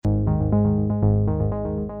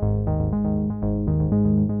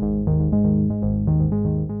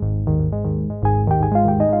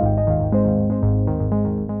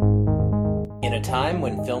a time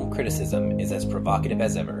when film criticism is as provocative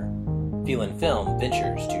as ever, Feelin' Film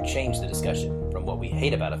ventures to change the discussion from what we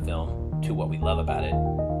hate about a film to what we love about it.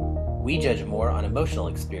 We judge more on emotional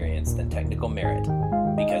experience than technical merit,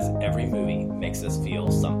 because every movie makes us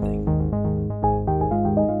feel something.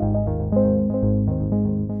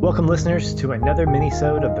 Welcome, listeners, to another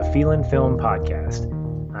mini-sode of the Feelin' Film podcast.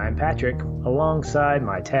 I'm Patrick, alongside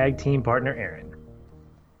my tag team partner, Aaron.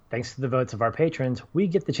 Thanks to the votes of our patrons, we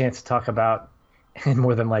get the chance to talk about, and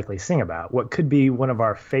more than likely sing about, what could be one of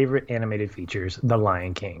our favorite animated features, The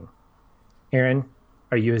Lion King. Aaron,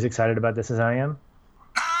 are you as excited about this as I am?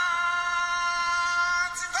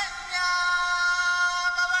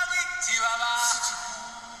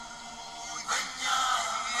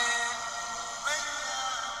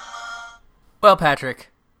 Well,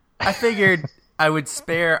 Patrick, I figured I would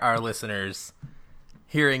spare our listeners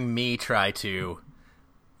hearing me try to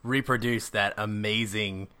reproduce that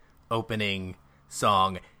amazing opening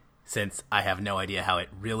song, since I have no idea how it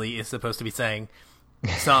really is supposed to be sung.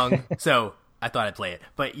 So I thought I'd play it.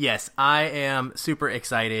 But yes, I am super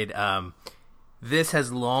excited. This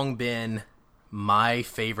has long been my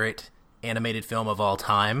favorite animated film of all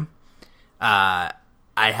time. I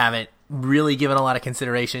haven't really given a lot of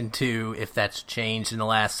consideration to if that's changed in the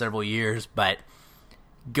last several years, but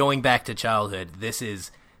going back to childhood, this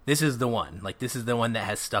is the one. Like, this is the one that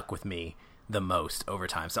has stuck with me the most over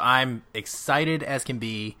time. So I'm excited as can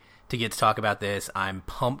be to get to talk about this. I'm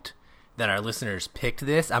pumped that our listeners picked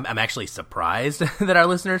this. I'm actually surprised that our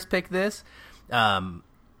listeners picked this. Out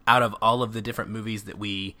of all of the different movies that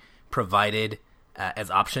we provided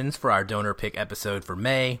as options for our donor pick episode for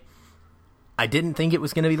May, I didn't think it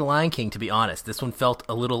was going to be The Lion King, to be honest. This one felt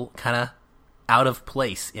a little kind of out of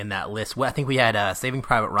place in that list. Well, I think we had Saving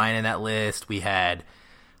Private Ryan in that list. We had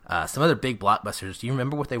some other big blockbusters. Do you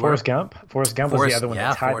remember what they were? Forrest Gump was the other one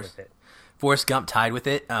that tied with it. Forrest Gump tied with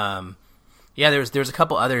it. There's a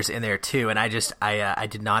couple others in there too, and I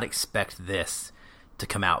did not expect this to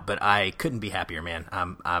come out, but I couldn't be happier, man.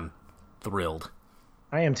 I'm thrilled.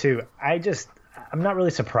 I am too. I'm not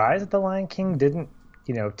really surprised that The Lion King didn't,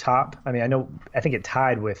 top. I mean, I think it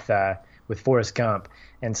tied with Forrest Gump,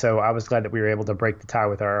 and so I was glad that we were able to break the tie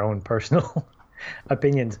with our own personal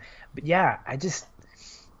opinions. But yeah,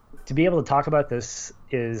 to be able to talk about this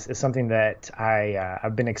is something that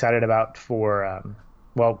I've been excited about for,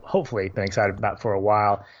 hopefully been excited about for a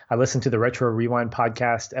while. I listened to the Retro Rewind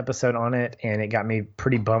podcast episode on it, and it got me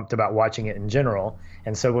pretty bumped about watching it in general.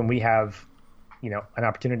 And so when we have, an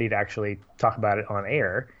opportunity to actually talk about it on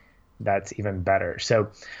air, that's even better. So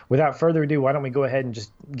without further ado, why don't we go ahead and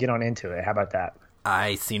just get on into it? How about that?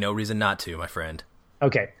 I see no reason not to, my friend.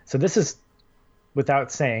 Okay, so this is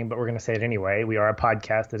without saying, but we're going to say it anyway. We are a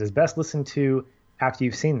podcast that is best listened to after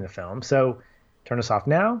you've seen the film. So turn us off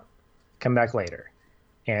now, come back later.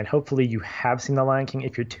 And hopefully you have seen The Lion King.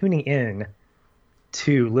 If you're tuning in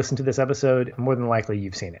to listen to this episode, more than likely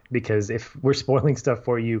you've seen it. Because if we're spoiling stuff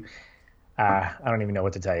for you, I don't even know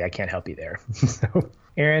what to tell you. I can't help you there. So,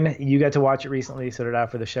 Aaron, you got to watch it recently, so did I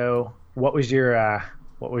for the show. What was your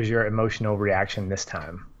emotional reaction this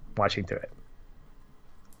time watching through it?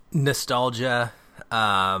 Nostalgia,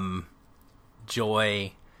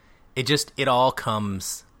 joy. It all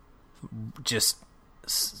comes just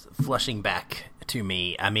flushing back to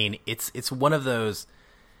me. I mean, it's one of those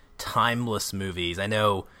timeless movies. I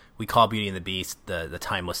know we call Beauty and the Beast the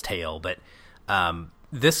timeless tale, but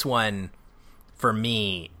this one, for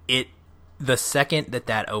me, the second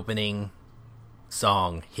that opening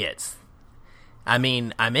song hits, I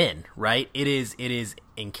mean, I'm in, right? It is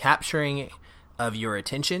in capturing of your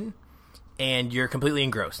attention, and you're completely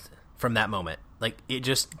engrossed from that moment. Like, it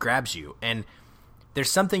just grabs you. And there's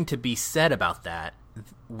something to be said about that,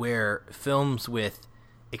 where films with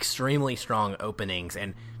extremely strong openings,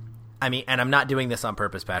 and I mean, and I'm not doing this on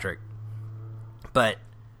purpose, Patrick, but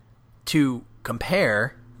to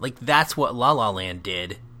compare, like, that's what La La Land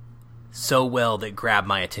did so well that grabbed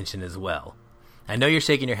my attention as well. I know you're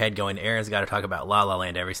shaking your head going, Aaron's got to talk about La La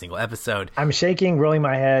Land every single episode. I'm shaking, rolling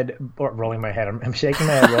my head. I'm shaking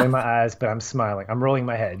my head, rolling my eyes, but I'm smiling. I'm rolling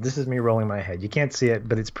my head. This is me rolling my head. You can't see it,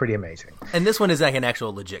 but it's pretty amazing. And this one is like an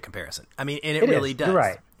actual legit comparison. I mean, and it really does. You're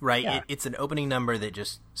right. Right? Yeah. It's an opening number that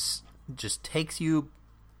just takes you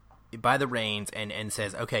by the reins and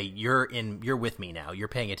says, okay, you're with me now. You're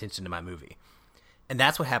paying attention to my movie. And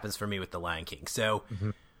that's what happens for me with The Lion King. So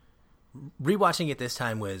rewatching it this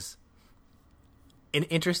time was an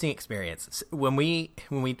interesting experience. When we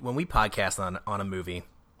podcast on a movie,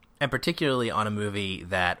 and particularly on a movie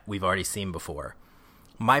that we've already seen before,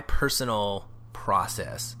 my personal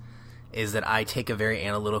process is that I take a very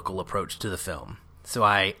analytical approach to the film. So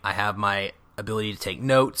I have my ability to take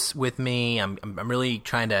notes with me. I'm really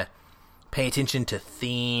trying to pay attention to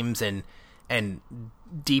themes and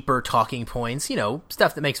deeper talking points,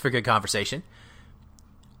 stuff that makes for good conversation.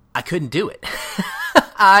 I couldn't do it.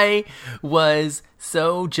 I was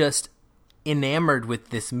so just enamored with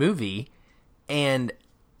this movie, and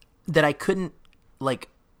that I couldn't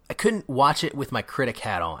watch it with my critic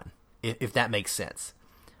hat on, if that makes sense.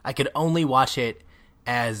 I could only watch it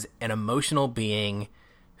as an emotional being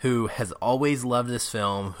who has always loved this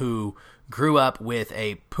film, who grew up with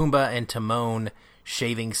a Pumbaa and Timon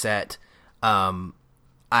shaving set. I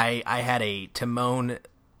had a Timon,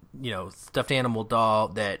 stuffed animal doll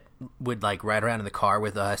that would ride around in the car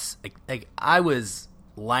with us. I was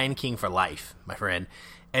Lion King for life, my friend.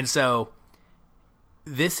 And so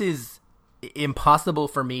this is impossible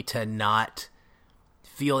for me to not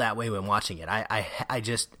feel that way when watching it.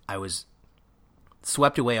 I was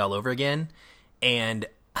swept away all over again, and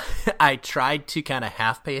I tried to kind of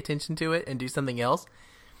half pay attention to it and do something else,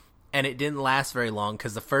 and it didn't last very long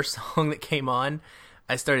because the first song that came on,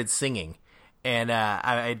 I started singing. And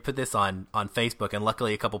I put this on Facebook, and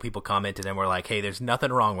luckily a couple people commented and were like, hey, there's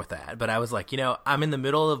nothing wrong with that. But I was like, I'm in the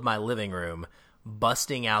middle of my living room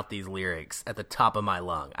busting out these lyrics at the top of my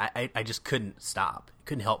lung. I just couldn't stop.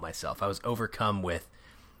 Couldn't help myself. I was overcome with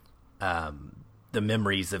the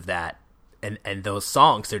memories of that and those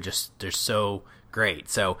songs. They're so great.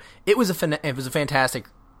 So it was a fantastic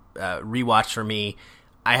rewatch for me.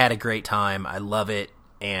 I had a great time. I love it,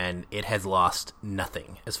 and it has lost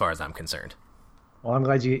nothing as far as I'm concerned. Well, I'm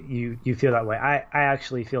glad you feel that way. I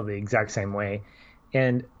actually feel the exact same way.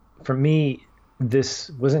 And for me,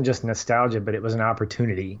 this wasn't just nostalgia, but it was an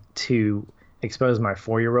opportunity to expose my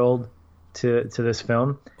 4-year-old to this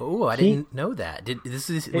film. Oh, I didn't know that. Was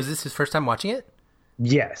this his first time watching it?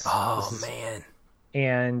 Yes. Oh, man.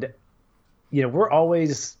 And, we're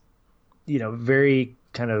always, very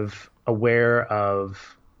kind of aware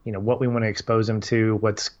of, what we want to expose them to,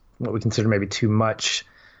 what we consider maybe too much.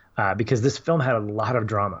 Because this film had a lot of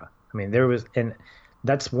drama. I mean, and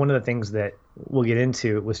that's one of the things that we'll get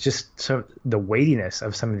into, was just the weightiness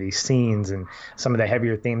of some of these scenes and some of the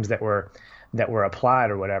heavier themes that were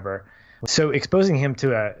applied or whatever. So exposing him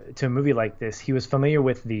to a movie like this, he was familiar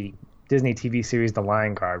with the Disney TV series The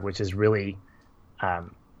Lion Guard, which is really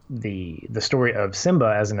the story of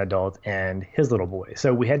Simba as an adult and his little boy.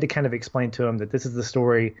 So we had to kind of explain to him that this is the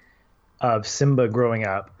story of Simba growing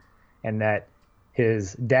up, and that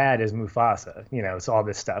his dad is Mufasa, it's all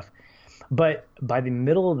this stuff. But by the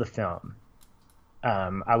middle of the film,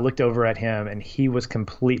 I looked over at him, and he was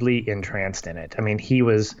completely entranced in it. I mean, he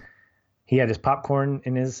had his popcorn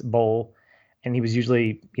in his bowl, and he was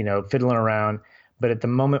usually, fiddling around. But at the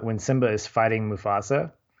moment when Simba is fighting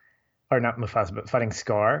Mufasa, or not Mufasa, but fighting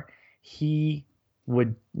Scar, he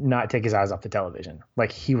would not take his eyes off the television.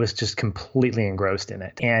 He was just completely engrossed in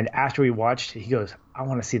it. And after we watched, he goes, I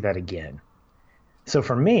want to see that again. So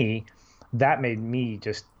for me, that made me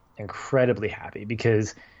just incredibly happy,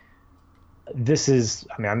 because this is,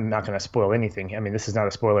 I'm not going to spoil anything. This is not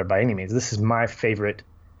a spoiler by any means. This is my favorite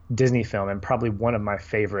Disney film, and probably one of my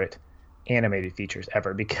favorite animated features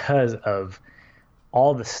ever, because of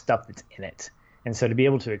all the stuff that's in it. And so to be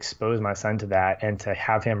able to expose my son to that, and to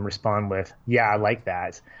have him respond with, yeah, I like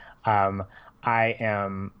that, I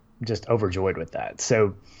am just overjoyed with that.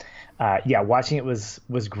 So watching it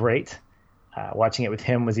was great. Watching it with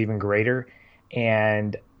him was even greater.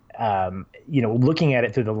 And, looking at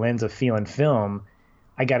it through the lens of feeling film,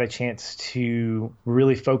 I got a chance to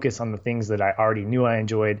really focus on the things that I already knew I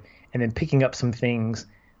enjoyed, and then picking up some things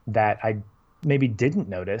that I maybe didn't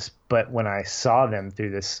notice, but when I saw them through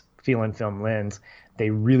this feeling film lens,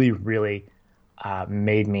 they really, really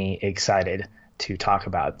made me excited to talk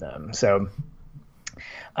about them. So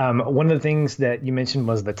one of the things that you mentioned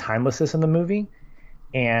was the timelessness in the movie.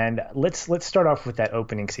 And let's start off with that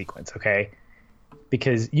opening sequence, okay?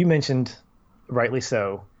 Because you mentioned, rightly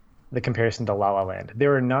so, the comparison to La La Land.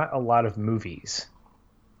 There are not a lot of movies,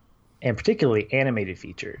 and particularly animated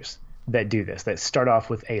features, that do this, that start off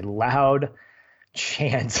with a loud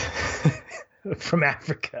chant from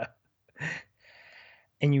Africa.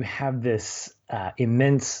 And you have this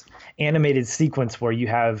immense animated sequence where you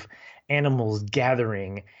have animals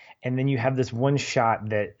gathering. And then you have this one shot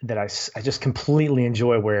that I just completely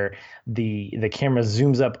enjoy, where the camera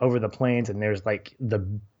zooms up over the plains, and there's the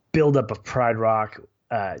buildup of Pride Rock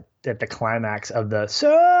at the climax of the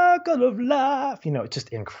Circle of Life. It's just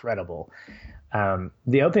incredible.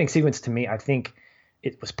 The opening sequence, to me, I think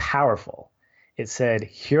it was powerful. It said,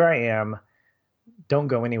 "Here I am. Don't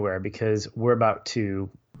go anywhere, because we're about to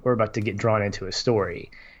get drawn into a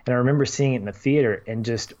story." And I remember seeing it in the theater, and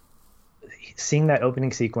just seeing that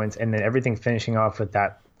opening sequence and then everything finishing off with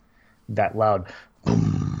that loud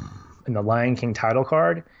boom and the Lion King title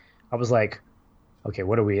card, I was like, okay,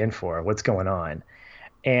 what are we in for? What's going on?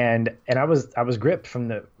 And I was gripped from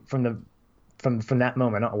that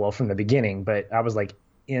moment. Well, from the beginning, but I was like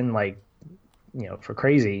in like, for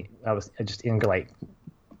crazy. I was just in like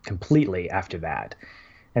completely after that.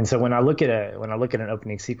 And so when I look at an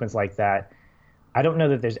opening sequence like that, I don't know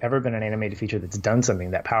that there's ever been an animated feature that's done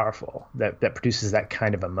something that powerful, that produces that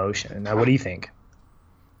kind of emotion. Now, what do you think?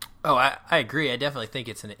 Oh, I agree. I definitely think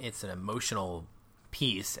it's an emotional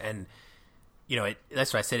piece, and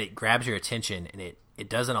that's what I said. It grabs your attention, and it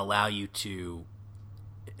doesn't allow you to.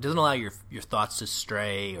 It doesn't allow your thoughts to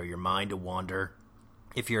stray or your mind to wander.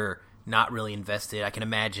 If you're not really invested, I can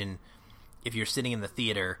imagine if you're sitting in the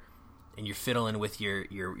theater and you're fiddling with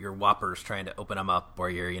your whoppers trying to open them up, or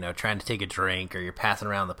you're trying to take a drink, or you're passing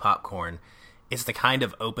around the popcorn. It's the kind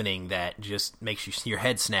of opening that just makes your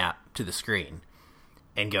head snap to the screen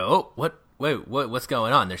and go, oh, what's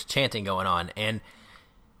going on? There's chanting going on. And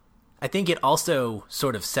I think it also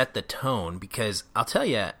sort of set the tone, because I'll tell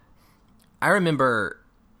you, I remember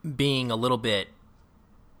being a little bit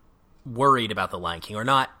worried about the Lion King, or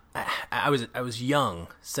not. I was young,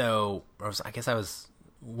 so I guess I was.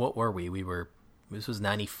 What were we? This was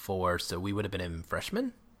 94, so we would have been in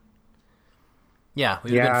freshmen. Yeah,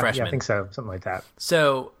 we would have been freshmen. Yeah, I think so, something like that.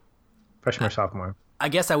 So freshman or sophomore. I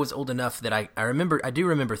guess I was old enough that I do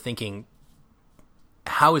remember thinking,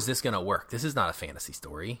 how is this going to work? This is not a fantasy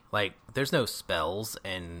story. Like, there's no spells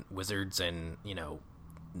and wizards and,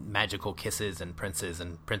 magical kisses and princes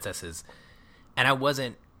and princesses. And I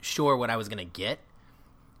wasn't sure what I was going to get.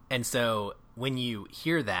 And so when you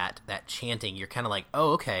hear that chanting, you're kind of like,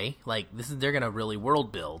 oh, okay, like they're going to really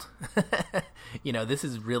world build. This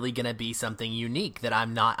is really going to be something unique that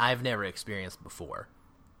I've never experienced before.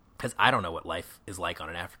 Because I don't know what life is like on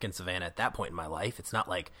an African savanna at that point in my life. It's not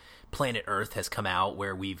like Planet Earth has come out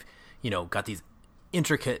where we've, got these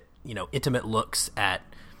intricate, intimate looks at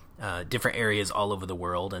different areas all over the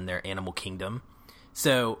world and their animal kingdom.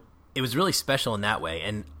 So it was really special in that way.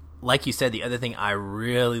 And like you said, the other thing I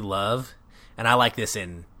really love, and I like this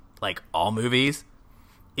in like all movies,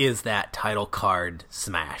 is that title card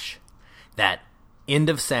smash. That end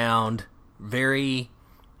of sound, very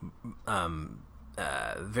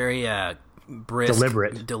brisk,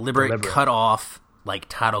 deliberate cut off, like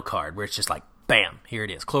title card, where it's just like, bam, here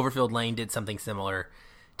it is. Cloverfield Lane did something similar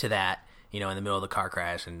to that, in the middle of the car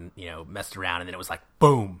crash, and messed around, and then it was like,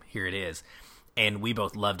 boom, here it is. And we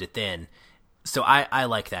both loved it then. So I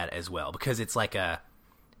like that as well, because it's like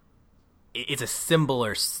it's a symbol,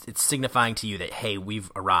 or it's signifying to you that, hey, we've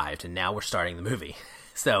arrived and now we're starting the movie.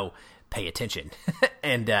 So pay attention.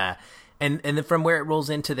 And then from where it rolls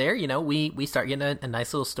into there, we start getting a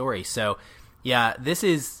nice little story. So yeah, this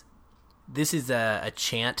is a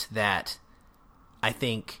chant that I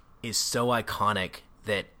think is so iconic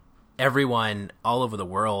that everyone all over the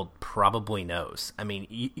world probably knows. I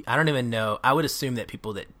mean, I don't even know. I would assume that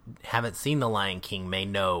people that haven't seen The Lion King may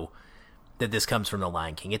know that this comes from The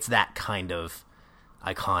Lion King. It's that kind of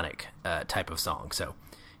iconic type of song. So,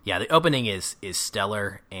 yeah, the opening is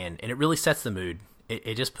stellar, and it really sets the mood.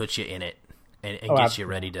 It just puts you in it and gets you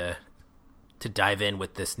ready to dive in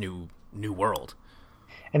with this new world.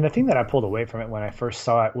 And the thing that I pulled away from it when I first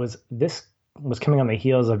saw it was this was coming on the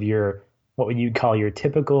heels of what would you call your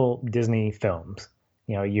typical Disney films,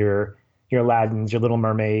 your Aladdins, your Little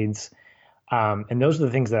Mermaids. And those are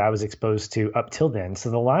the things that I was exposed to up till then. So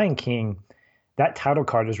The Lion King, that title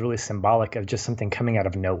card is really symbolic of just something coming out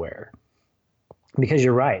of nowhere. Because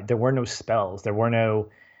you're right, there were no spells, there were no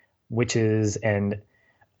witches and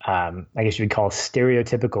I guess you would call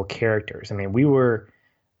stereotypical characters. I mean,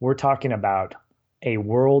 we're talking about a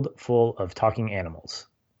world full of talking animals.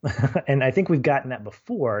 And I think we've gotten that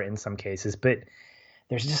before in some cases, but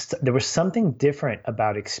there was something different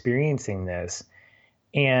about experiencing this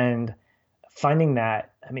and finding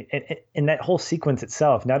that, I mean, in that whole sequence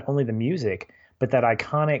itself, not only the music, but that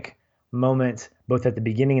iconic moment, both at the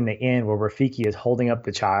beginning and the end, where Rafiki is holding up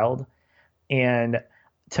the child. And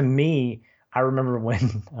to me, I remember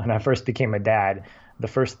when I first became a dad, the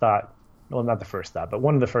first thought, well, not the first thought, but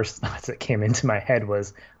one of the first thoughts that came into my head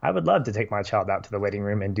was, I would love to take my child out to the waiting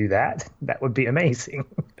room and do that. That would be amazing.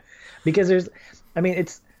 Because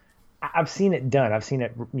I've seen it done. I've seen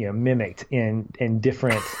it, mimicked in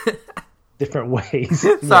different ways.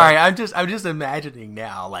 Sorry, I'm just imagining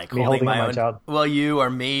now, like holding my own child. Well, you or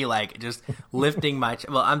me, like just lifting my.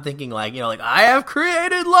 Well, I'm thinking like I have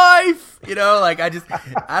created life.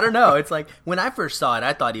 I don't know. It's like when I first saw it,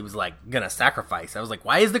 I thought he was like gonna sacrifice. I was like,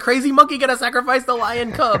 why is the crazy monkey gonna sacrifice the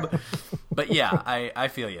lion cub? But yeah, I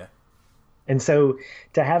feel you. And so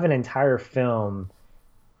to have an entire film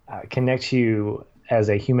connect you as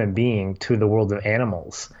a human being to the world of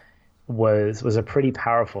animals was a pretty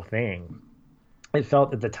powerful thing. It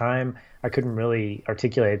felt at the time, I couldn't really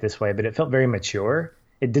articulate it this way, but it felt very mature.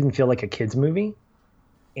 It didn't feel like a kid's movie.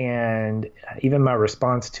 And even my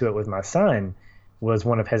response to it with my son was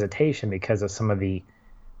one of hesitation because of some of the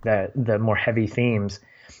more heavy themes.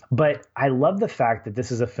 But I love the fact that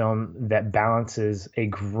this is a film that balances a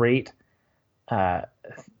great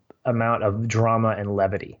amount of drama and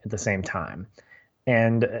levity at the same time.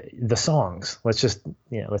 And the songs, let's just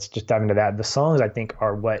dive into that. The songs, I think,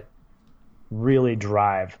 are what really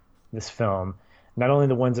drive this film. Not only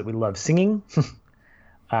the ones that we love singing,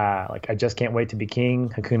 like I Just Can't Wait to Be King,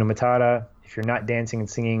 Hakuna Matata. If you're not dancing and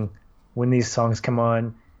singing when these songs come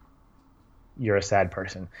on, you're a sad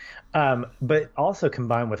person. But also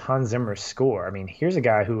combined with Hans Zimmer's score. I mean, here's a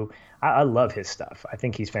guy who I love his stuff. I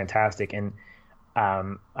think he's fantastic. And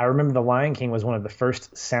I remember The Lion King was one of the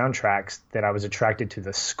first soundtracks that I was attracted to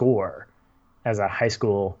the score as a high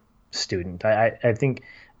school student. I think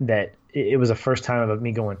that it was the first time of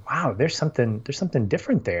me going, wow, there's something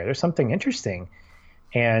different there. There's something interesting.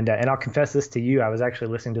 And I'll confess this to you. I was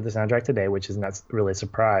actually listening to the soundtrack today, which is not really a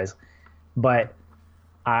surprise. But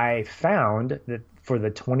I found that for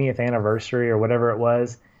the 20th anniversary or whatever it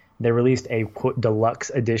was, they released a quote deluxe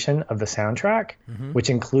edition of the soundtrack, which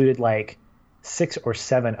included like 6 or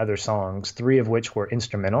 7 other songs, 3 of which were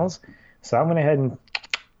instrumentals. So I went ahead and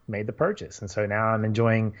made the purchase. And so now I'm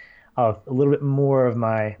enjoying a little bit more of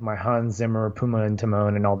my Hans Zimmer, Puma and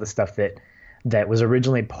Timon, and all the stuff that was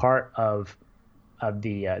originally part of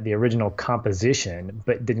the original composition,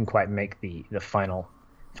 but didn't quite make the final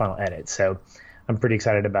edit. So I'm pretty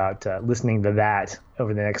excited about listening to that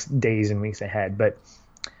over the next days and weeks ahead. But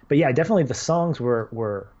yeah, definitely the songs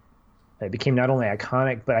they became not only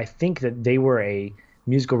iconic, but I think that they were a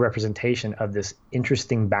musical representation of this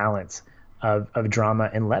interesting balance of drama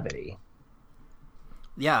and levity.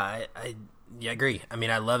 Yeah, I agree. I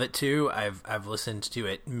mean, I love it too. I've listened to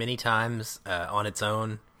it many times on its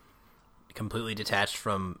own, completely detached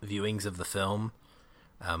from viewings of the film.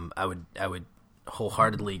 I would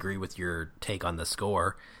wholeheartedly agree with your take on the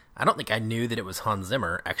score. I don't think I knew that it was Hans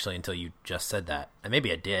Zimmer actually until you just said that. And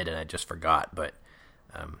maybe I did and I just forgot, but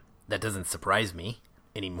that doesn't surprise me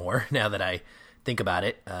anymore now that I think about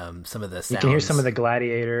it. Some of the sounds... You can hear some of the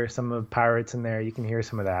Gladiator, some of Pirates in there. You can hear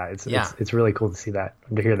some of that. It's really cool to see that,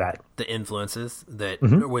 to hear that. The influences that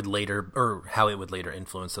would later, or how it would later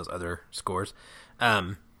influence those other scores.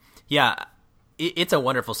 It's a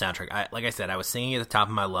wonderful soundtrack. Like I said, I was singing at the top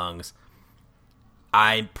of my lungs.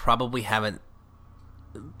 I probably haven't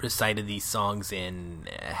recited these songs in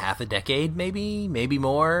half a decade, maybe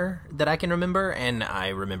more that I can remember, and I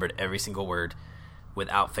remembered every single word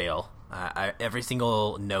without fail. Every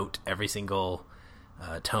single note, every single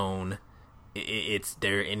tone,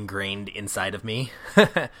 they're ingrained inside of me.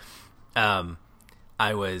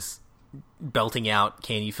 I was belting out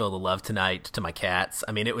 "Can You Feel the Love Tonight" to my cats.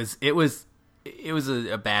 I mean, it was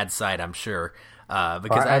a bad sight, I'm sure.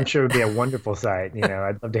 Because I'm sure it would be a wonderful sight.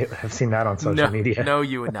 I'd love to have seen that on social media. No,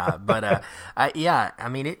 you would not. But I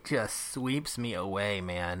mean, it just sweeps me away,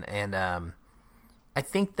 man. And I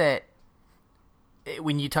think that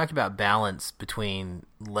when you talked about balance between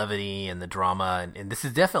levity and the drama, and this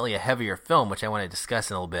is definitely a heavier film, which I want to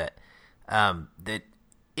discuss in a little bit, that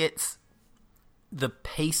it's the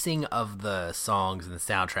pacing of the songs and the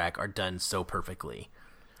soundtrack are done so perfectly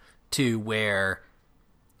to where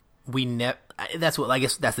that's what I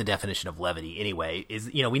guess that's the definition of levity anyway,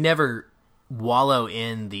 is we never wallow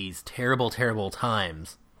in these terrible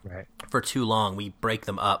times right for too long. We break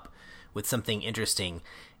them up with something interesting,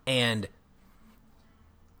 and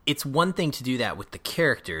it's one thing to do that with the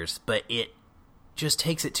characters, but it just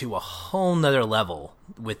takes it to a whole nother level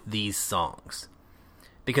with these songs,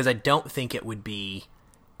 because I don't think it would be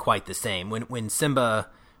quite the same when Simba,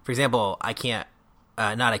 for example, I can't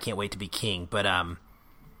wait to be king, but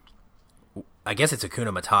I guess it's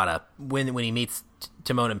Hakuna Matata, when he meets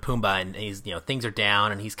Timon and Pumbaa, and he's things are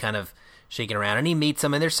down and he's kind of shaking around, and he meets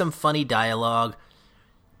them and there's some funny dialogue,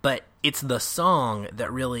 but it's the song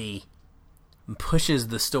that really pushes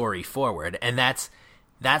the story forward. And that's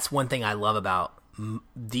one thing I love about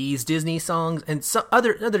these Disney songs, and some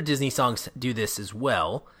other Disney songs do this as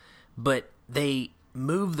well, but they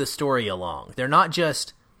move the story along. They're not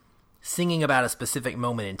just singing about a specific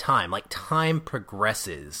moment in time. Like, time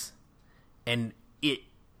progresses, and it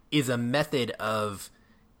is a method of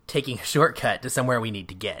taking a shortcut to somewhere we need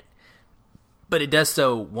to get. But it does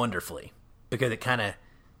so wonderfully, because it kind of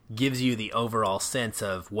gives you the overall sense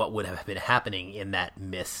of what would have been happening in that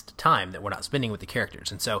missed time that we're not spending with the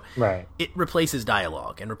characters. And so it replaces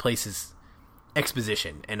dialogue and replaces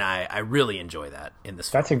exposition, and I really enjoy that in this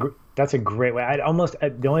film. That's a great way.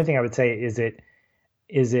 The only thing I would say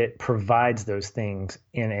is it provides those things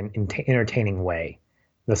in an entertaining way.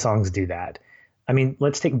 The songs do that. I mean,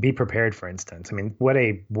 let's take "Be Prepared" for instance. I mean, what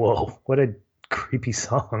a creepy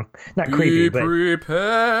song. Not creepy, but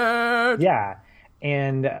prepared. Yeah,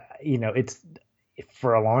 and it's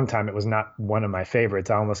for a long time it was not one of my favorites.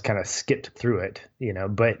 I almost kind of skipped through it,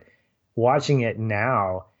 but watching it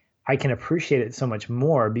now, I can appreciate it so much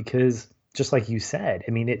more because, just like you said,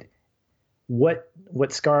 I mean, what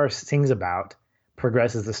Scar sings about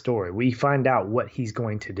progresses the story. We find out what he's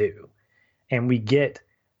going to do, and we get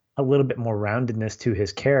a little bit more roundedness to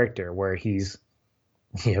his character, where he's,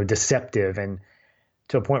 deceptive and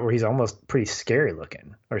to a point where he's almost pretty scary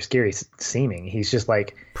looking or scary seeming. He's just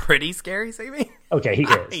like pretty scary seeming. Okay, he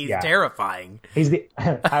is. He's terrifying. He's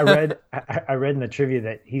I read in the trivia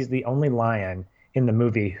that he's the only lion in the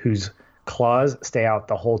movie whose claws stay out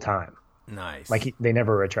the whole time. Nice. Like they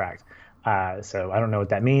never retract. So I don't know what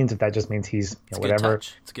that means. If that just means he's whatever.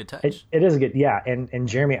 It's a good touch. It is a good, yeah. And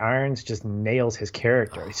Jeremy Irons just nails his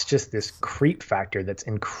character. It's just this creep factor that's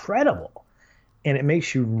incredible, and it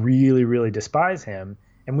makes you really, really despise him.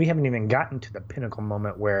 And we haven't even gotten to the pinnacle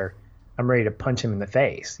moment where I'm ready to punch him in the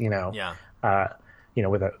face. Yeah.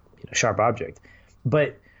 With a sharp object.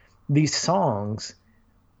 But these songs,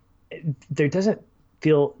 there doesn't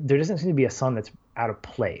seem to be a song that's out of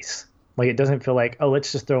place. Like, it doesn't feel like, oh,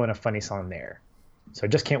 let's just throw in a funny song there. So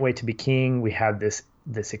Just Can't Wait to Be King. We have this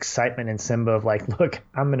excitement in Simba of like, look,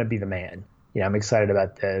 I'm going to be the man. I'm excited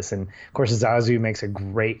about this. And of course, Zazu makes a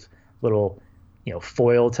great little,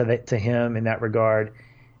 foil to him in that regard.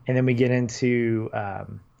 And then we get into,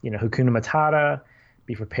 Hakuna Matata,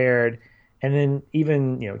 Be Prepared. And then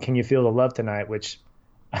even, Can You Feel the Love Tonight, which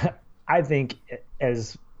I think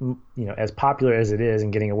as popular as it is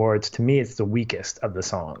in getting awards, to me, it's the weakest of the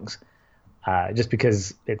songs. Just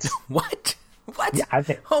because it's what? Yeah, I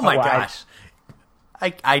think. Oh my gosh!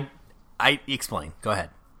 I explain. Go ahead.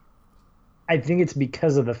 I think it's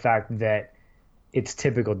because of the fact that it's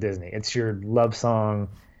typical Disney. It's your love song,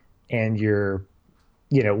 and your,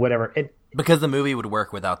 whatever. Because the movie would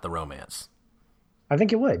work without the romance. I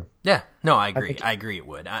think it would. Yeah. No, I agree. I agree it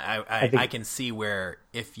would. I can see where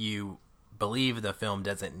if you believe the film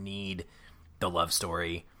doesn't need the love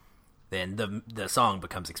story, then the song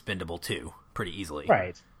becomes expendable too, pretty easily.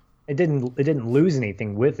 Right. It didn't lose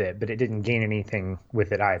anything with it, but it didn't gain anything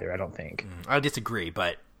with it either, I don't think. I disagree,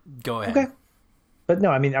 but go ahead. Okay. But no,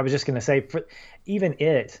 I mean, I was just going to say, for even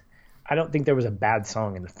I don't think there was a bad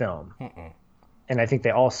song in the film. And I think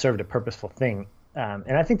they all served a purposeful thing.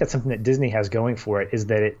 And I think that's something that Disney has going for it, is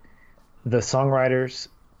that the songwriters,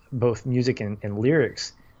 both music and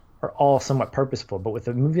lyrics, are all somewhat purposeful. But with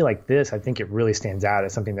a movie like this, I think it really stands out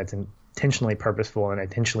as something that's intentionally purposeful and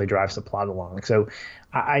intentionally drives the plot along. So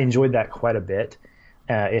I enjoyed that quite a bit.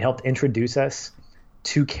 It helped introduce us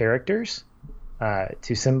to characters,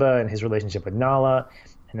 to Simba and his relationship with Nala.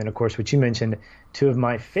 And then, of course, what you mentioned, two of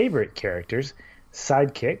my favorite characters,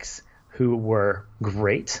 sidekicks, who were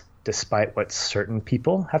great, despite what certain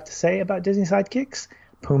people have to say about Disney sidekicks,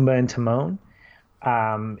 Pumbaa and Timon.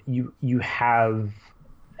 You have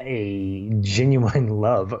a genuine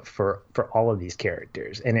love for all of these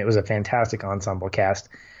characters, and it was a fantastic ensemble cast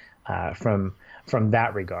from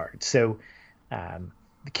that regard. So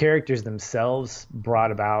the characters themselves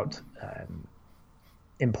brought about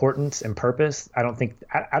importance and purpose. I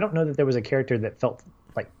don't know that there was a character that felt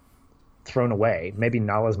like thrown away. Maybe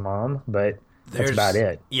Nala's mom, but that's about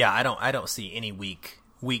it. Yeah, I don't see any weak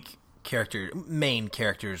main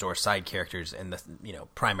characters or side characters in the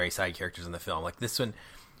primary side characters in the film. Like this one,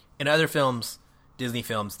 in other films, Disney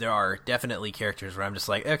films, there are definitely characters where I'm just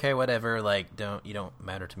like, okay, whatever, like you don't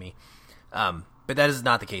matter to me. But that is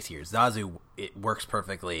not the case here. Zazu, it works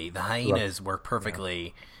perfectly. The hyenas work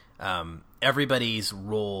perfectly. Yeah. Everybody's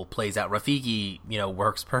role plays out. Rafiki,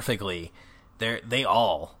 works perfectly. They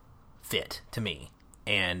all fit to me,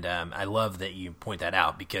 and I love that you point that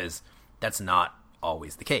out because that's not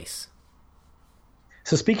always the case.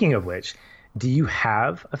 So speaking of which, do you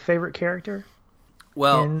have a favorite character?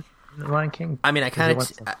 Well, in Lion King? I mean, I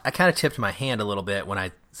kind of tipped my hand a little bit when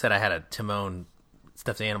I said I had a Timon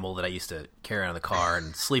stuffed animal that I used to carry around in the car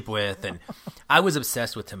and sleep with, and I was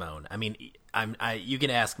obsessed with Timon. I mean, you can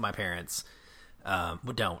ask my parents.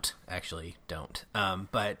 Don't,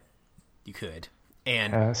 but you could.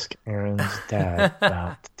 And ask Aaron's dad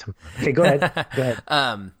about Timon. Okay, go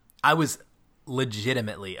ahead. I was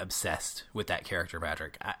legitimately obsessed with that character,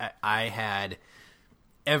 Patrick. I had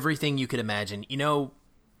everything you could imagine. You know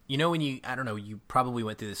when you, I don't know, you probably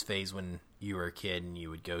went through this phase when you were a kid and you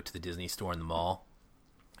would go to the Disney store in the mall.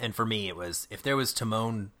 And for me, it was, if there was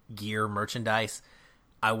Timon gear merchandise,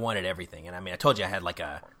 I wanted everything. And I mean, I told you I had like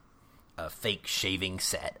a fake shaving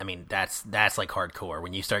set. I mean, that's like hardcore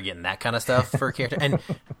when you start getting that kind of stuff for a character. And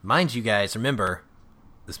mind you guys, remember,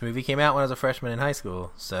 this movie came out when I was a freshman in high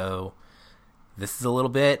school. So this is a little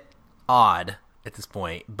bit odd at this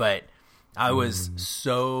point, but I was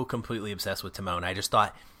so completely obsessed with Timon. I just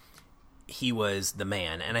thought he was the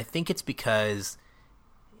man. And I think it's because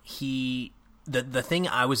the thing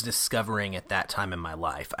I was discovering at that time in my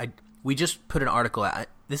life, we just put an article out.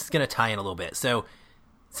 This is going to tie in a little bit. So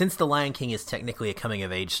since The Lion King is technically a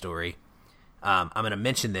coming-of-age story, I'm going to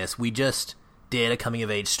mention this. We just did a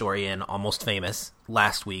coming-of-age story in Almost Famous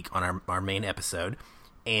last week on our main episode.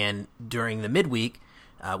 And during the midweek,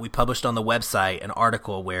 we published on the website an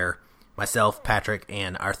article where myself, Patrick,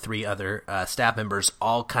 and our 3 other staff members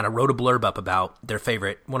all kind of wrote a blurb up about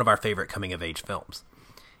one of our favorite coming-of-age films.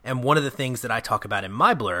 And one of the things that I talk about in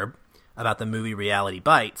my blurb about the movie Reality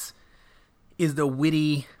Bites is the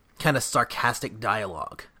witty, kind of sarcastic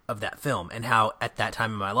dialogue of that film, and how at that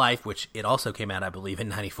time in my life, which it also came out, I believe, in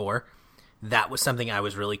 94, that was something I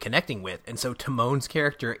was really connecting with. And so Timon's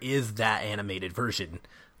character is that animated version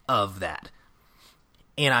of that.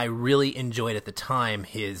 And I really enjoyed at the time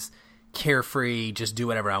his carefree, just do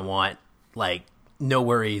whatever I want, like, no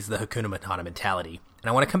worries, the Hakuna Matata mentality. And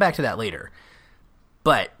I want to come back to that later.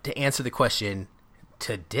 But to answer the question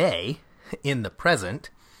today, in the present,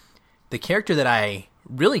 the character that I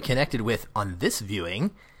really connected with on this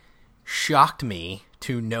viewing shocked me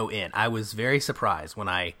to no end. I was very surprised when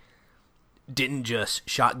I didn't just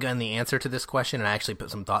shotgun the answer to this question and I actually put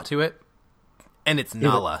some thought to it. And it's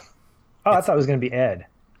Nala. I thought it was going to be Ed.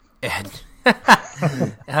 Ed.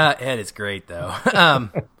 Ed is great, though.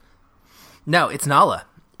 No, it's Nala.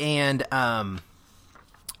 And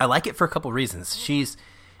I like it for a couple reasons. She's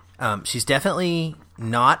definitely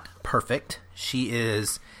not perfect. She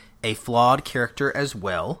is a flawed character as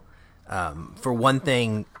well. For one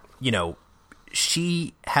thing,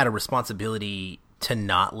 she had a responsibility to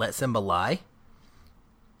not let Simba lie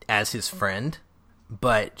as his friend,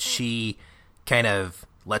 but she kind of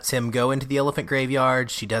lets him go into the elephant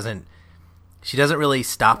graveyard. She doesn't really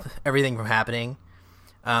stop everything from happening.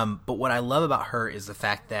 But what I love about her is the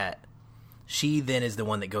fact that she then is the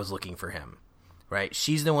one that goes looking for him, right?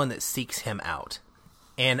 She's the one that seeks him out.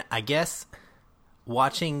 And I guess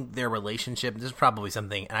watching their relationship, this is probably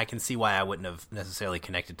something, and I can see why I wouldn't have necessarily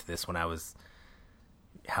connected to this when I was,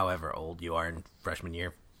 however old you are in freshman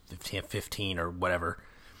year, 15 or whatever.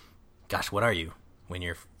 Gosh, what are you when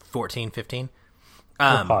you're 14, 15?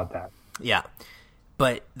 We'll call it that. Yeah.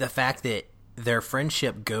 But the fact that their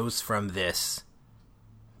friendship goes from this,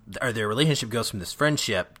 or their relationship goes from this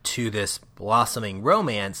friendship to this blossoming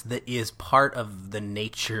romance that is part of the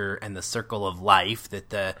nature and the circle of life that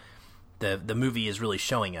the movie is really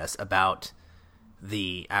showing us about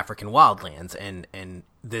the African wildlands and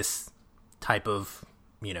this type of,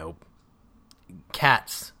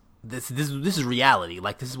 cats. This is reality.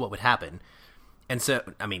 Like, this is what would happen. And so,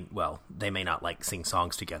 I mean, well, they may not like sing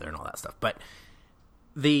songs together and all that stuff, but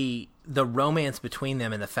the romance between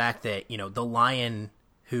them and the fact that, the lion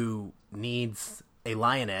who needs a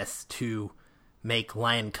lioness to make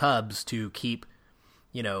lion cubs to keep,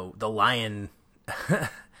 the lion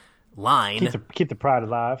line. Keep the pride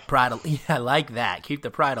alive. Yeah, I like that. Keep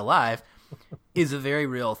the pride alive is a very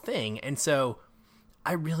real thing. And so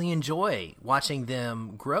I really enjoy watching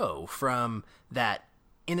them grow from that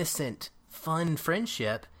innocent, fun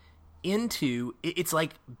friendship into, it's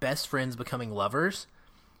like best friends becoming lovers.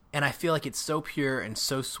 And I feel like it's so pure and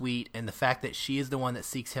so sweet. And the fact that she is the one that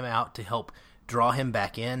seeks him out to help draw him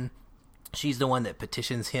back in. She's the one that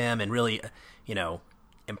petitions him and really,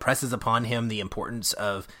 impresses upon him the importance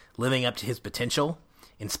of living up to his potential,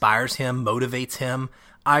 inspires him, motivates him.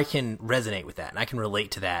 I can resonate with that. And I can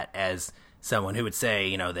relate to that as someone who would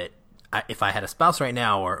say, that if I had a spouse right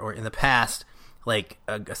now or in the past, like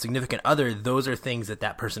a significant other, those are things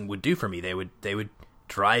that person would do for me. They would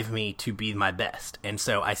drive me to be my best. And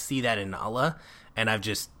so I see that in Nala, and I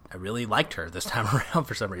really liked her this time around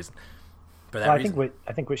for some reason. For that reason.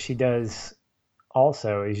 I think what she does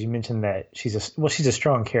also is, you mentioned that she's a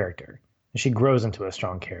strong character, and she grows into a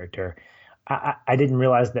strong character. I didn't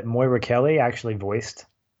realize that Moira Kelly actually voiced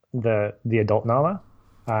the adult Nala.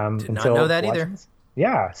 Did not know that either.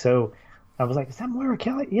 Yeah, so I was like, is that Moira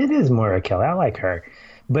Kelly? Yeah, it is Moira Kelly. I like her.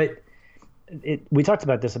 But we talked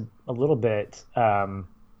about this a little bit,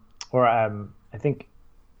 I think,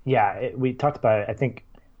 yeah, we talked about it. I think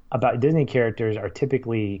about Disney characters are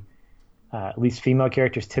typically, at least female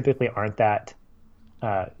characters typically aren't that,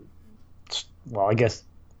 uh, well, I guess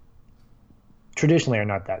traditionally are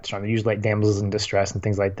not that strong. They're usually like damsels in distress and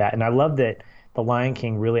things like that. And I love that The Lion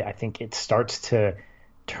King really, I think it starts to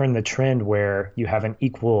turn the trend where you have an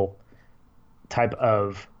equal type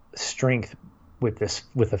of strength with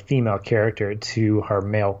a female character to her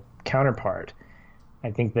male counterpart.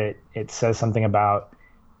 I think that it says something about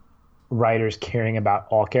writers caring about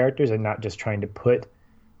all characters and not just trying to put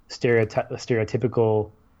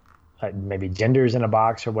stereotypical maybe genders in a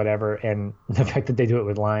box or whatever. And the fact that they do it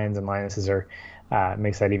with lions and lionesses are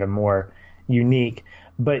makes that even more unique.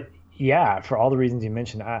 But yeah, for all the reasons you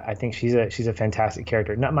mentioned, I think she's a fantastic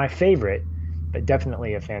character. Not my favorite, but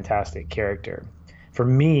definitely a fantastic character. For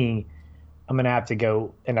me, I'm gonna have to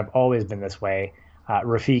go, and I've always been this way.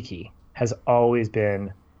 Rafiki has always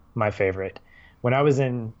been my favorite. When I was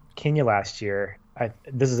in Kenya last year,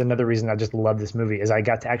 this is another reason I just love this movie, is I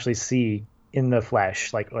got to actually see in the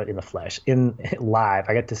flesh, in live.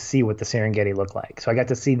 I got to see what the Serengeti looked like. So I got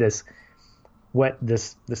to see this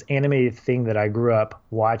animated thing that I grew up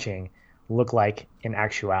watching look like in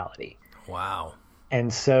actuality. Wow.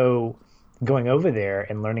 And so going over there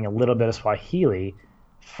and learning a little bit of Swahili,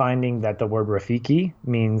 finding that the word Rafiki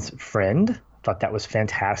means friend, thought that was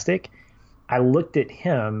fantastic. I looked at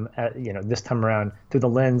him, this time around through the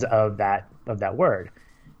lens of that word,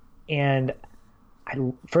 and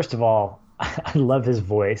first of all, I love his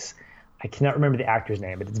voice. I cannot remember the actor's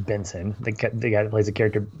name, but it's Benson, the guy that plays a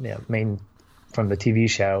character main from the TV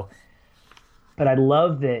show. But I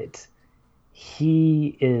love that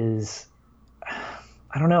he is.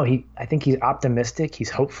 I don't know. I think he's optimistic. He's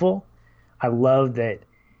hopeful. I love that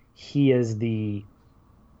he is I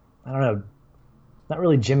don't know, not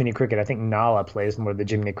really Jiminy Cricket. I think Nala plays more of the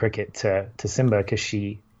Jiminy Cricket to Simba, because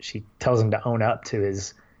she tells him to own up to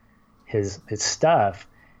his stuff.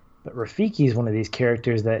 But Rafiki is one of these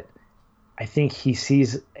characters that I think he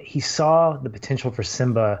saw the potential for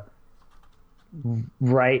Simba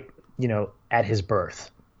right, at his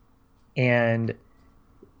birth. And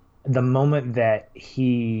the moment that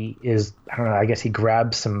he is, I don't know, I guess he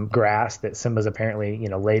grabs some grass that Simba's apparently,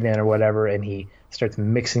 laid in or whatever, and he starts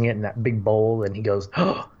mixing it in that big bowl, and he goes,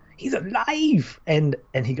 "Oh, he's alive!" And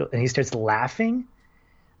he starts laughing.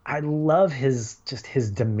 I love his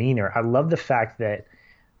demeanor. I love the fact that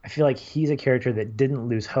I feel like he's a character that didn't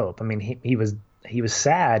lose hope. I mean, he was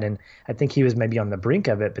sad, and I think he was maybe on the brink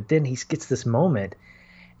of it, but then he gets this moment,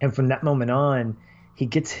 and from that moment on, he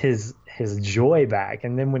gets his joy back.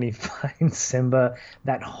 And then when he finds Simba,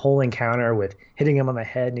 that whole encounter with hitting him on the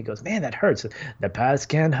head, and he goes, "Man, that hurts. The past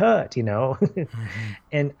can hurt," Mm-hmm.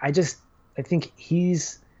 And I think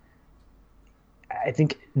I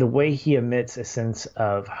think the way he emits a sense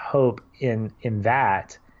of hope in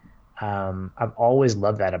that, I've always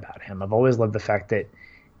loved that about him. I've always loved the fact that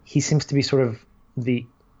he seems to be sort of the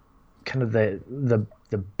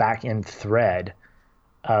back end thread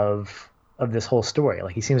of this whole story.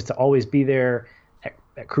 Like, he seems to always be there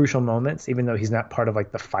at crucial moments, even though he's not part of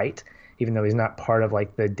like the fight, even though he's not part of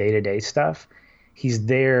like the day-to-day stuff. He's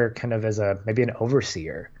there kind of as maybe an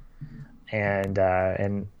overseer. And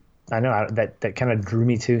I know that kind of drew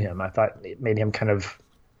me to him. I thought it made him kind of,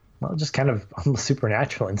 well, just kind of almost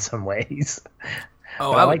supernatural in some ways.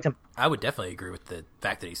 Oh, I liked him. I would definitely agree with the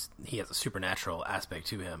fact that he has a supernatural aspect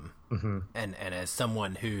to him. Mm-hmm. And as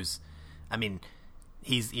someone who's, I mean,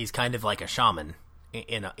 he's kind of like a shaman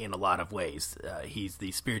in a lot of ways. He's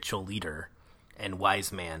the spiritual leader and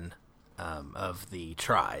wise man of the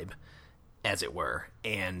tribe, as it were.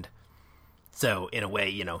 And so in a way,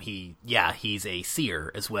 he's a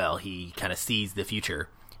seer as well. He kind of sees the future.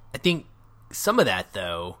 I think some of that,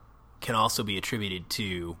 though, can also be attributed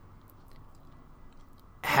to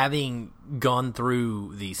having gone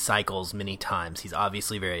through these cycles many times. He's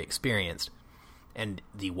obviously very experienced, and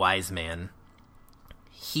the wise man.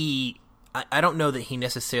 I don't know that he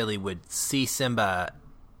necessarily would see Simba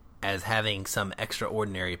as having some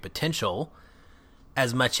extraordinary potential,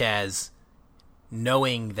 as much as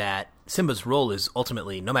knowing that Simba's role is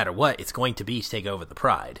ultimately, no matter what, it's going to be to take over the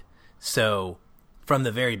pride. So from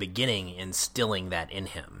the very beginning, instilling that in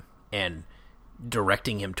him and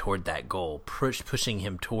directing him toward that goal, pushing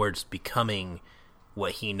him towards becoming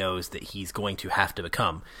what he knows that he's going to have to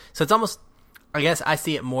become. So it's almost, I guess I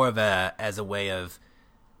see it more of as a way of,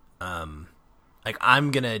 like,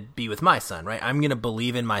 I'm going to be with my son, right? I'm going to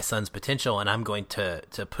believe in my son's potential, and I'm going to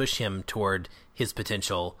push him toward his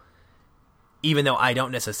potential, even though I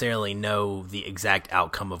don't necessarily know the exact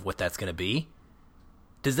outcome of what that's going to be.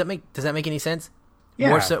 Does that make any sense?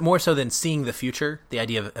 Yeah. More so than seeing the future. The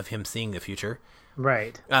idea of him seing the future.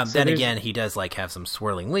 Right. Then again, he does like have some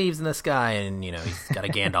swirling leaves in the sky, and he's got a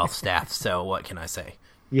Gandalf staff. So what can I say?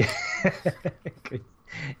 Yeah.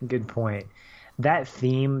 Good point. That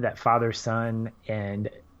theme, that father son, and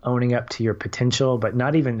owning up to your potential, but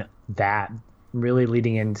not even that, really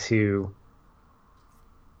leading into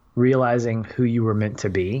realizing who you were meant to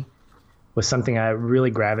be, was something I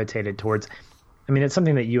really gravitated towards. I mean, it's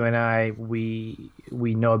something that you and I we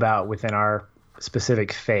know about within our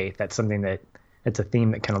specific faith. That's something that it's a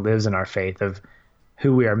theme that kind of lives in our faith of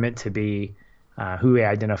who we are meant to be, who we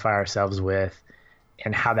identify ourselves with,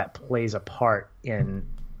 and how that plays a part in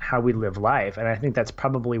how we live life. And I think that's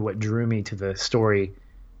probably what drew me to the story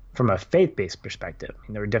from a faith-based perspective. I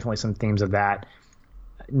mean, there were definitely some themes of that.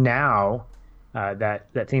 Now,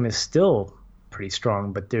 that theme is still pretty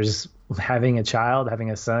strong, but there's having a child, having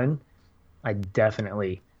a son, I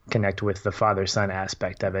definitely connect with the father-son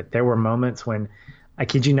aspect of it. There were moments when, I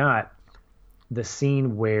kid you not, the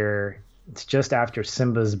scene where it's just after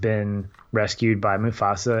Simba's been rescued by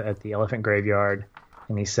Mufasa at the elephant graveyard,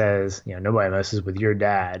 and he says, nobody messes with your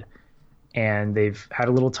dad. And they've had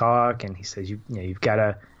a little talk, and he says, you've got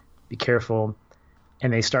to be careful.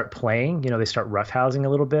 And they start playing, they start roughhousing a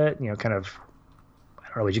little bit, kind of, I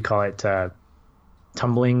don't know what you call it,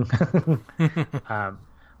 tumbling.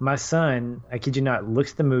 My son, I kid you not,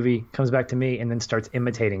 looks at the movie, comes back to me, and then starts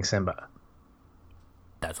imitating Simba.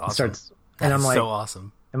 That's awesome. And I'm like, so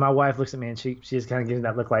awesome. And my wife looks at me, and she just kind of gives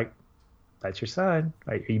that look like, that's your son.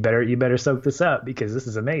 Like, you better soak this up because this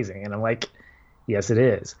is amazing. And I'm like, yes, it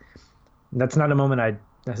is. And that's not a moment I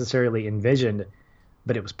necessarily envisioned,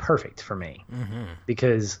 but it was perfect for me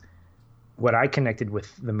because what I connected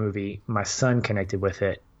with the movie, my son connected with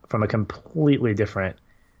it from a completely different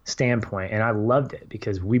standpoint. And I loved it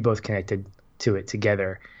because we both connected to it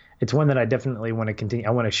together. It's one that I definitely want to continue. I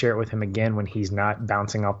want to share it with him again when he's not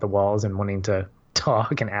bouncing off the walls and wanting to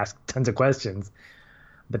talk and ask tons of questions.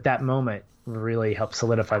 But that moment really helped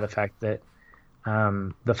solidify the fact that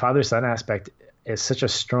the father-son aspect is such a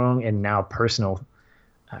strong and now personal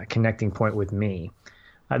connecting point with me.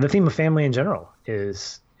 The theme of family in general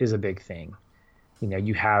is a big thing.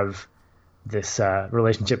 You have this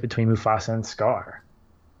relationship between Mufasa and Scar.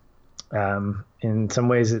 In some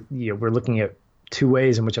ways, we're looking at two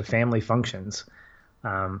ways in which a family functions.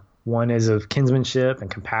 One is of kinsmanship and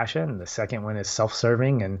compassion, and the second one is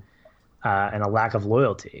self-serving and a lack of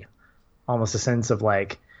loyalty. Almost a sense of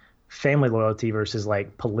like family loyalty versus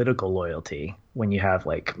like political loyalty when you have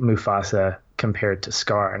like Mufasa compared to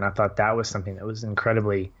Scar. And I thought that was something that was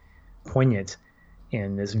incredibly poignant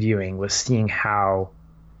in this viewing, was seeing how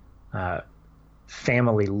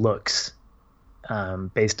family looks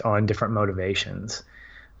based on different motivations.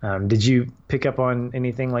 Did you pick up on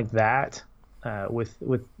anything like that with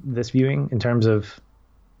this viewing in terms of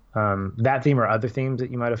that theme or other themes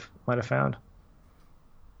that you might have found?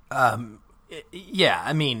 Yeah,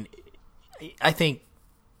 I mean, I think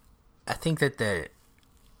that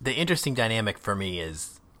the interesting dynamic for me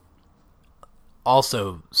is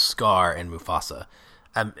also Scar and Mufasa.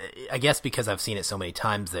 I guess because I've seen it so many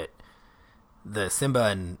times that the Simba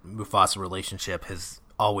and Mufasa relationship has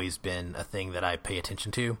always been a thing that I pay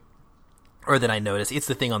attention to, or that I notice. It's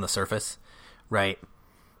the thing on the surface, right?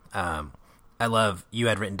 I love, you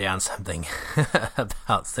had written down something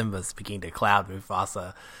about Simba speaking to Cloud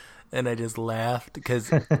Mufasa, and I just laughed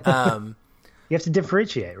because you have to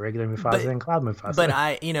differentiate regular Mufasa and Cloud Mufasa.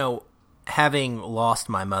 But having lost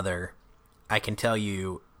my mother, I can tell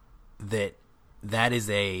you that is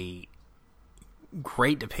a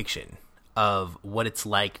great depiction of what it's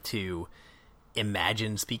like to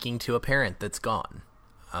imagine speaking to a parent that's gone,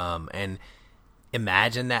 and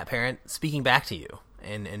imagine that parent speaking back to you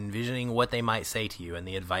and envisioning what they might say to you and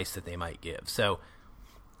the advice that they might give. So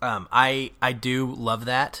I do love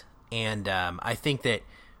that, and I think that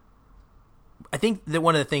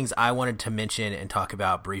one of the things I wanted to mention and talk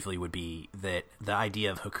about briefly would be that the idea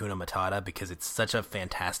of Hakuna Matata, because it's such a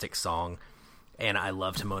fantastic song, and I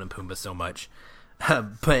love Timon and Pumbaa so much.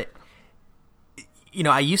 But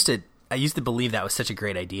I used to believe that was such a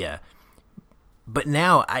great idea, but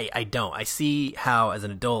now I don't. I see how, as an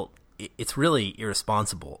adult, it's really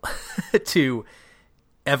irresponsible to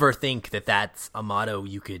ever think that that's a motto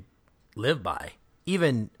you could live by,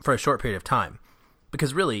 even for a short period of time,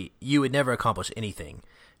 because really you would never accomplish anything.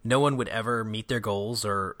 No one would ever meet their goals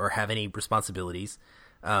or have any responsibilities.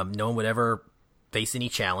 No one would ever face any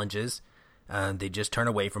challenges. They'd just turn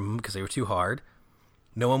away from them because they were too hard.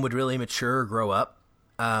 No one would really mature or grow up.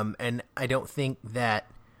 And I don't think that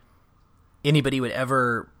anybody would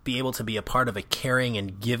ever be able to be a part of a caring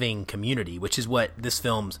and giving community, which is what this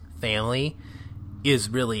film's family is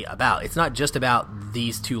really about. It's not just about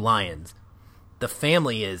these two lions. The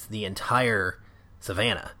family is the entire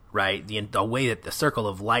savannah, right? The way that the circle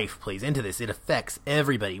of life plays into this, it affects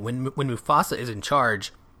everybody. When Mufasa is in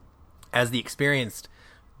charge as the experienced,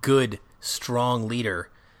 good, strong leader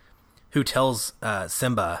who tells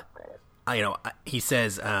Simba, he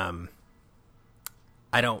says,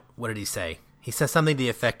 what did he say? He says something to the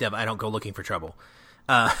effect of, I don't go looking for trouble.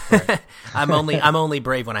 Right. I'm only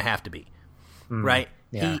brave when I have to be. Right?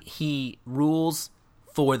 Yeah. He rules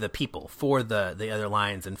for the people, for the other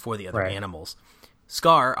lions and for the other animals.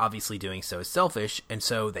 Scar, obviously doing so, is selfish, and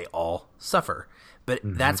so they all suffer. But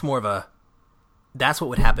that's more of that's what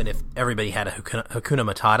would happen if everybody had a Hakuna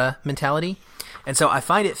Matata mentality. And so I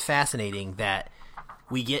find it fascinating that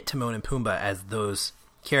we get Timon and Pumbaa as those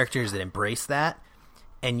characters that embrace that,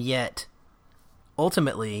 and yet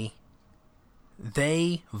ultimately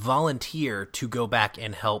they volunteer to go back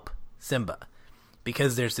and help Simba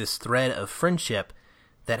because there's this thread of friendship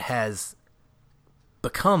that has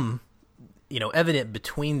become, evident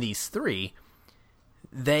between these three.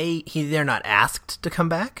 They're not asked to come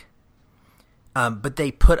back, but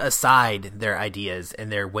they put aside their ideas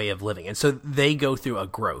and their way of living, and so they go through a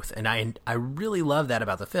growth. And I really love that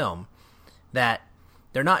about the film, that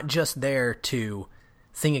they're not just there to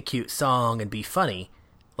sing a cute song and be funny.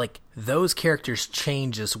 Like, those characters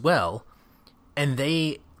change as well, and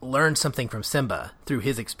they learn something from Simba through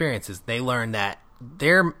his experiences. They learn that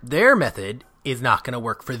their method is not going to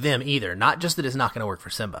work for them either. Not just that it's not going to work for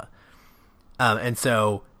Simba. And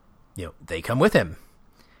so, they come with him,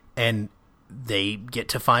 and they get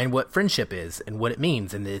to find what friendship is and what it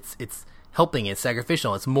means. And it's helping, it's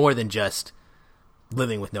sacrificial. It's more than just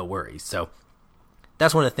living with no worries. So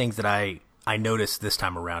that's one of the things that I noticed this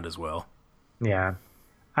time around as well. Yeah.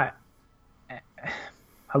 I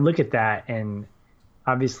look at that, and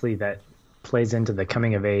obviously that plays into the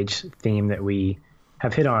coming of age theme that we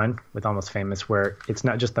have hit on with Almost Famous, where it's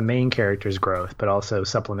not just the main character's growth, but also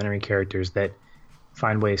supplementary characters that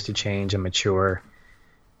find ways to change and mature.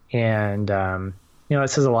 And, it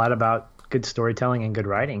says a lot about good storytelling and good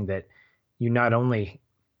writing, that you not only,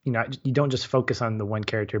 you don't just focus on the one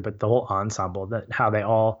character, but the whole ensemble, that how they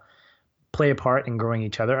all play a part in growing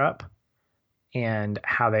each other up, and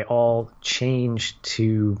how they all change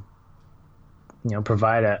to,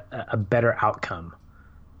 provide a better outcome,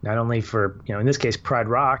 not only for, in this case, Pride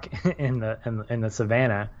Rock in the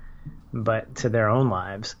savannah, but to their own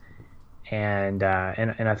lives. And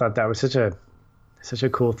I thought that was such a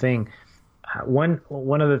cool thing. One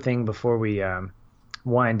other thing before we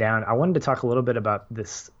wind down, I wanted to talk a little bit about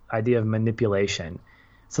this idea of manipulation.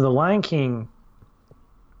 So The Lion King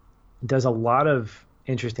does a lot of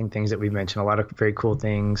interesting things that we've mentioned, a lot of very cool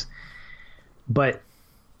things. But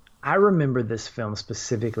I remember this film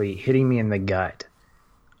specifically hitting me in the gut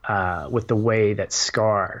with the way that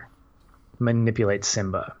Scar manipulates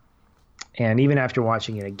Simba. And even after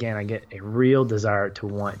watching it again, I get a real desire to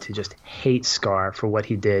want to just hate Scar for what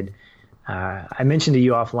he did. I mentioned to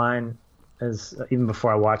you offline, even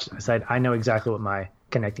before I watched it, I said, I know exactly what my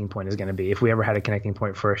connecting point is going to be if we ever had a connecting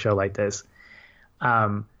point for a show like this.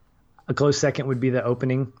 A close second would be the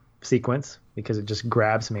opening sequence, because it just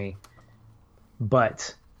grabs me.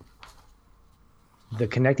 But the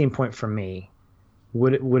connecting point for me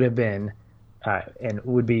would have been, and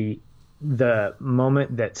would be, the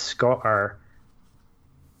moment that Scar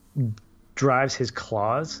drives his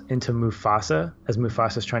claws into Mufasa as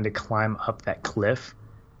Mufasa's trying to climb up that cliff.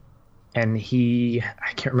 And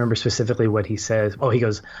I can't remember specifically what he says. Oh, he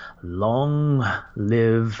goes, "Long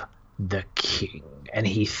live the king." And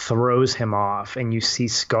he throws him off, and you see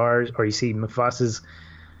Scar's, or you see Mufasa's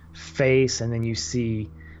face, and then you see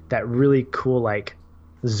that really cool, like,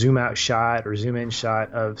 zoom out shot or zoom in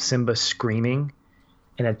shot of Simba screaming.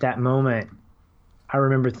 And at that moment, I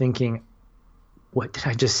remember thinking, what did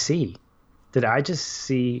I just see? Did I just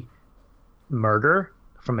see murder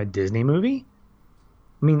from a Disney movie?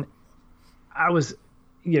 I mean, I was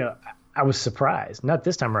surprised. Not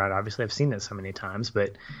this time around, obviously. I've seen this so many times,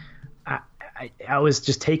 but I was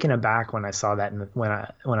just taken aback when I saw that when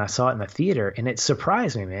I saw it in the theater, and it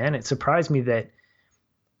surprised me, man. It surprised me that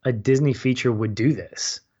a Disney feature would do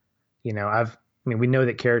this. We know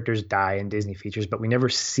that characters die in Disney features, but we never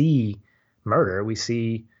see murder. We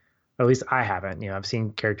see, or at least I haven't. I've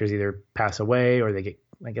seen characters either pass away or they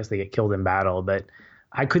get killed in battle, but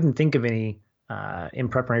I couldn't think of any in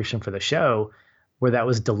preparation for the show where that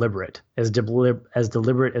was deliberate, as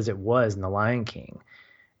deliberate as it was in The Lion King.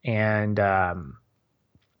 And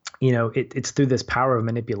it's through this power of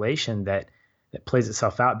manipulation that plays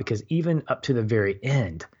itself out, because even up to the very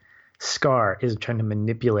end, Scar is trying to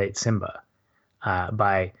manipulate Simba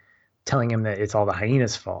by telling him that it's all the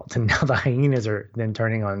hyenas' fault, and now the hyenas are then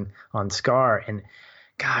turning on Scar. And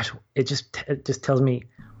gosh, it just tells me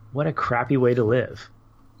what a crappy way to live.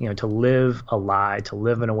 To live a lie, to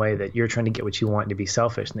live in a way that you're trying to get what you want, and to be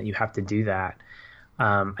selfish, and that you have to do that.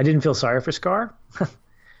 I didn't feel sorry for Scar,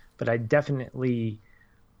 but I definitely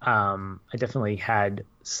had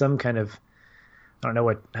some kind of, I don't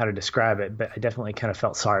know how to describe it, but I definitely kind of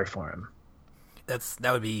felt sorry for him.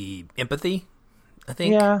 That would be empathy, I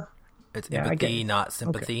think. Yeah. It's empathy, not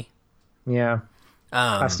sympathy. Okay. Yeah.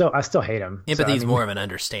 I still hate him. Empathy is more of an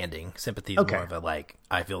understanding. Sympathy is more of a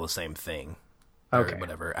I feel the same thing. Or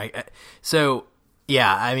whatever. So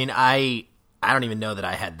yeah, I mean, I don't even know that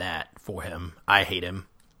I had that for him. I hate him,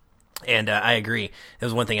 and I agree. It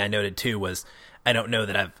was one thing I noted too, was I don't know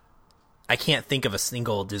that I can't think of a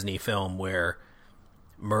single Disney film where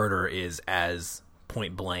murder is as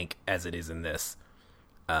point blank as it is in this,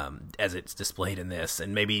 as it's displayed in this.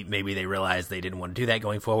 And maybe they realized they didn't want to do that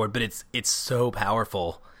going forward, but it's so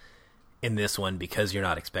powerful in this one because you're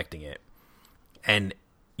not expecting it. And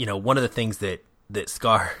one of the things that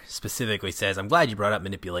Scar specifically says, I'm glad you brought up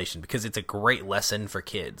manipulation, because it's a great lesson for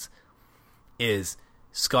kids, is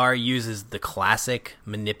Scar uses the classic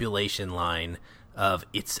manipulation line of,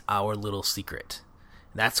 it's our little secret.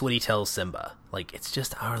 That's what he tells Simba. It's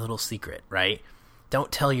just our little secret, right?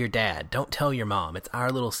 Don't tell your dad. Don't tell your mom. It's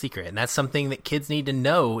our little secret. And that's something that kids need to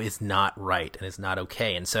know is not right and is not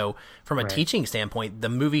okay. And so from a teaching standpoint, the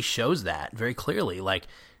movie shows that very clearly.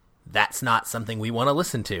 That's not something we want to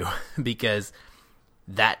listen to, because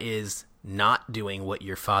that is not doing what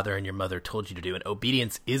your father and your mother told you to do. And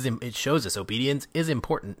obedience it shows us obedience is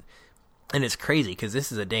important. And it's crazy because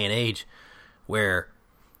this is a day and age where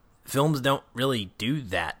films don't really do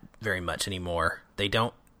that very much anymore. They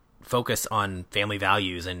don't focus on family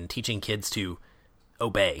values and teaching kids to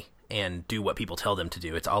obey and do what people tell them to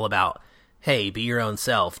do. It's all about, hey, be your own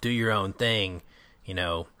self, do your own thing,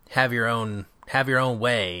 have your own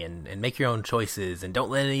way and make your own choices, and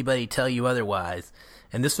don't let anybody tell you otherwise.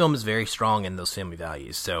 And this film is very strong in those family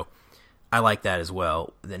values. So I like that as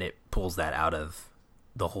well. Then it pulls that out of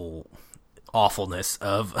the whole awfulness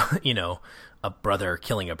of, a brother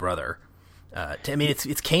killing a brother.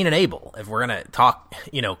 It's Cain and Abel. If we're going to talk,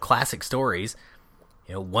 classic stories,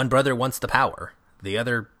 one brother wants the power. The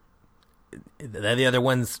other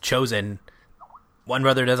one's chosen. One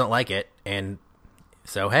brother doesn't like it. And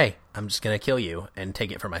so, hey, I'm just going to kill you and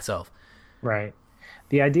take it for myself. Right.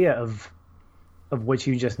 The idea of what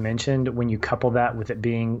you just mentioned, when you couple that with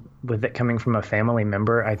it coming from a family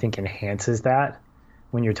member, I think enhances that.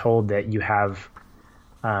 When you're told that you have,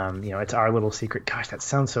 it's our little secret. Gosh, that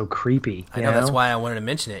sounds so creepy. I know, that's why I wanted to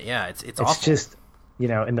mention it. Yeah, it's awful. It's just,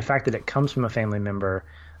 and the fact that it comes from a family member,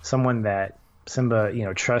 someone that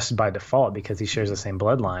Simba, trusts by default because he shares the same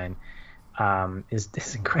bloodline, is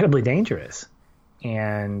incredibly dangerous.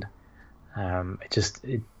 And it just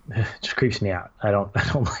creeps me out. I don't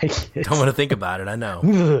like it. Don't want to think about it. I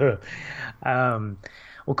know.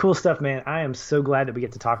 Well, cool stuff, man. I am so glad that we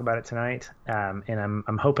get to talk about it tonight. And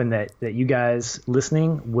I'm hoping that you guys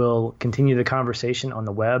listening will continue the conversation on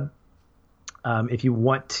the web. If you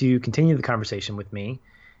want to continue the conversation with me,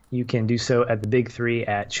 you can do so at the Big Three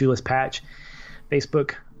at Shoeless Patch,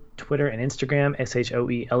 Facebook, Twitter, and Instagram,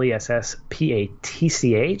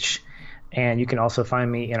 ShoelessPatch. And you can also find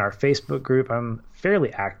me in our Facebook group. I'm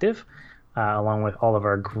fairly active, along with all of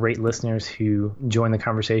our great listeners who join the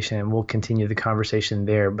conversation, and we'll continue the conversation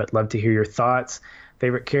there. But love to hear your thoughts,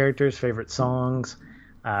 favorite characters, favorite songs,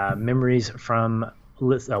 memories from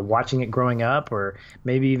watching it growing up, or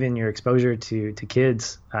maybe even your exposure to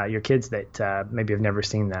kids, your kids that maybe have never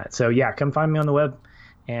seen that. So yeah, come find me on the web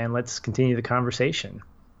and let's continue the conversation.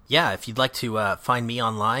 Yeah, if you'd like to find me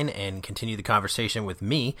online and continue the conversation with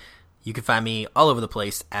me, you can find me all over the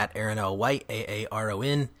place at Aaron L. White,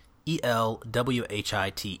 AARONELWHITE.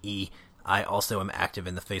 I also am active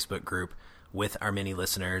in the Facebook group with our many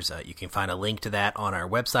listeners. You can find a link to that on our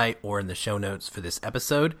website or in the show notes for this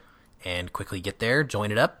episode. And quickly get there,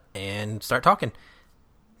 join it up, and start talking.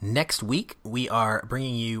 Next week,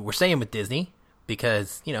 we're staying with Disney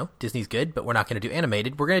because, Disney's good, but we're not going to do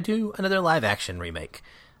animated. We're going to do another live-action remake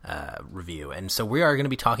review. And so we are going to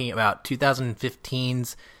be talking about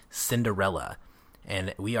 2015's Cinderella.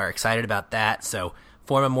 And we are excited about that. So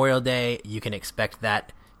for Memorial Day, you can expect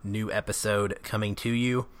that new episode coming to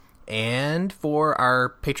you. And for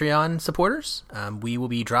our Patreon supporters, we will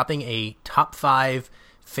be dropping a top 5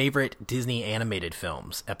 favorite Disney animated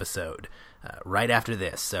films episode right after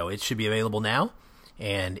this. So it should be available now.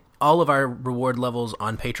 And all of our reward levels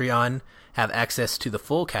on Patreon have access to the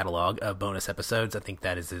full catalog of bonus episodes. I think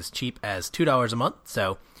that is as cheap as $2 a month.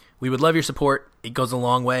 So we would love your support. It goes a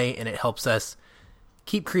long way, and it helps us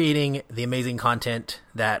keep creating the amazing content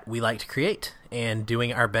that we like to create and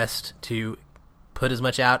doing our best to put as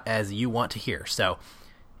much out as you want to hear. So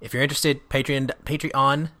if you're interested,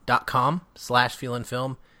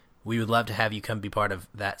 patreon.com/feelinfilm. We would love to have you come be part of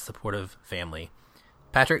that supportive family.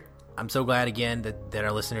 Patrick, I'm so glad again that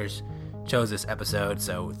our listeners chose this episode.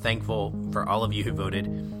 So thankful for all of you who voted,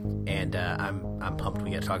 and I'm pumped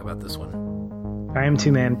we got to talk about this one. I am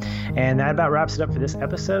too, man. And that about wraps it up for this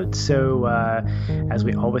episode. So as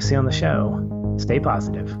we always say on the show, stay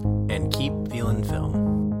positive and keep feeling film.